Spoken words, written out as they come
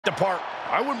Depart.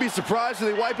 I wouldn't be surprised if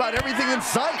they wipe out everything in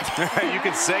sight. You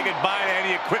can say goodbye to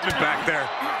any equipment back there.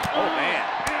 Oh, man.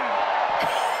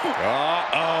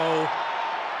 Uh-oh.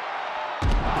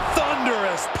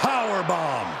 Thunderous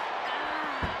powerbomb.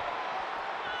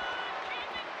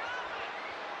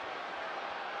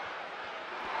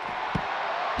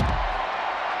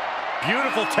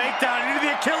 Beautiful takedown into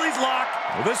the Achilles lock.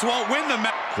 Well, this won't win the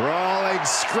match. Crawling,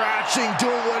 scratching,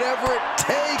 doing whatever it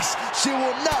takes. She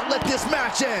will not let this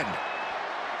match end.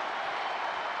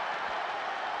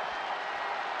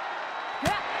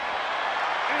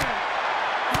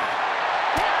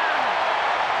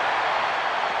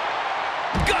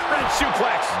 Gut-wrench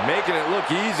suplex. Making it look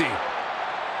easy.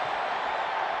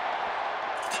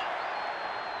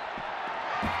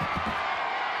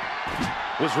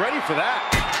 Was ready for that.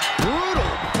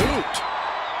 Brutal boot.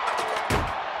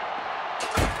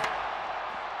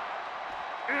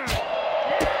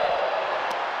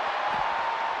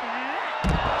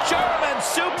 German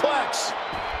suplex.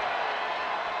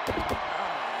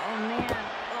 Oh, man.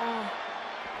 Oh.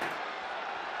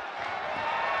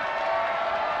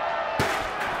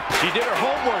 She did her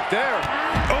homework there.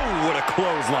 Oh, what a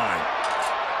clothesline.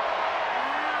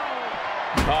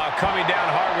 Coming down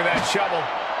hard with that shovel.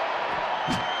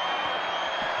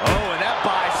 Oh, and that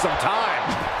buys some time.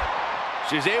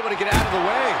 She's able to get out of the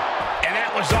way. And that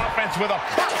was offense with a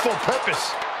hurtful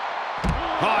purpose.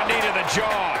 Oh, knee to the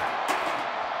jaw.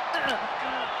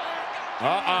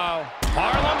 Uh-oh.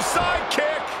 Harlem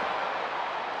sidekick.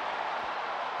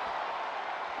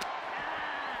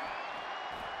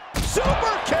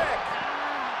 Super kick.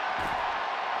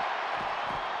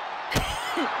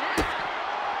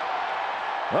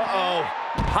 Uh-oh.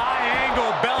 High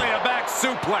angle belly to back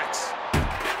suplex.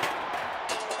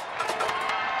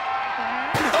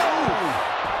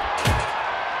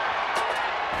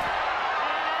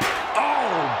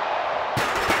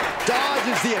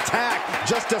 Dodges the attack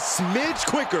just a smidge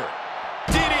quicker.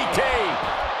 DDT.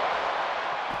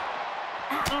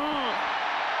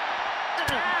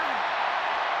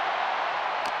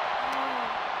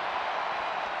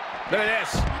 Look at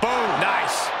this. Boom.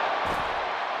 Nice.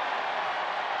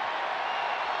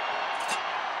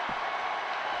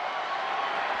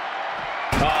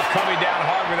 Coming down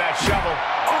hard with that shovel.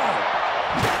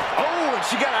 Oh, and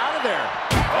she got out of there.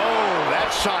 Oh,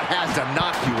 that shot has to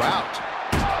knock you out.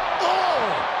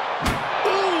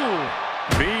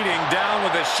 Beating down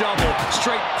with a shovel,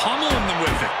 straight pummeling them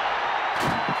with it.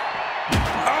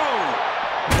 Oh,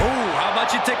 how about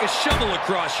you take a shovel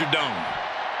across your dome?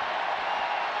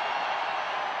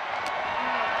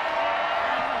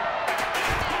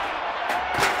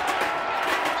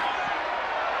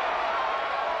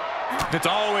 It's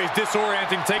always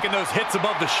disorienting taking those hits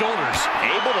above the shoulders.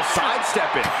 Able to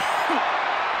sidestep it.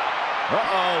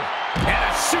 Uh-oh. And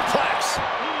a suplex.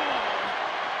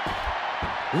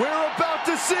 We're about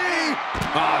to see.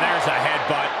 Oh, there's a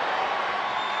headbutt.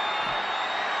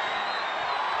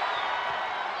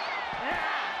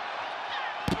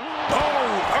 Oh,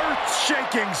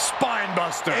 earth-shaking spine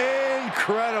buster.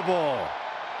 Incredible.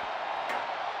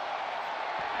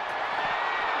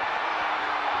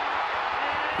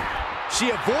 She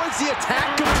avoids the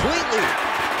attack completely.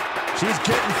 She's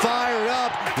getting fired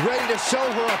up, ready to show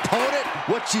her opponent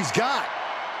what she's got.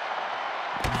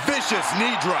 Vicious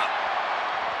knee drop.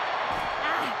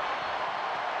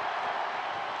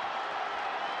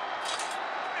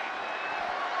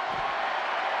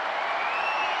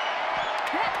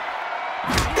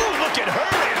 Ooh, look at her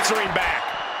answering back.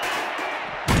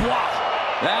 Wow.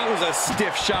 That was a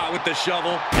stiff shot with the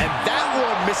shovel. And that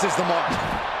one misses the mark.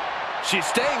 She's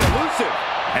staying elusive.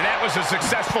 And that was a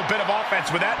successful bit of offense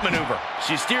with that maneuver.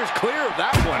 She steers clear of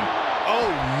that one. Oh,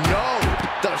 no.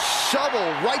 The shovel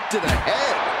right to the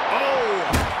head. Oh,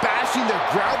 bashing the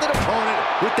grounded opponent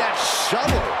with that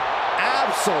shovel.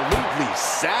 Absolutely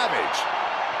savage.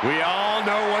 We all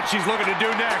know what she's looking to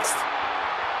do next.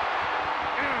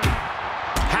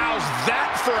 How's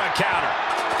that for a counter?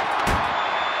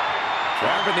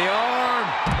 Grabbing the arm.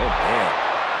 Oh, man.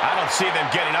 I don't see them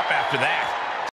getting up after that.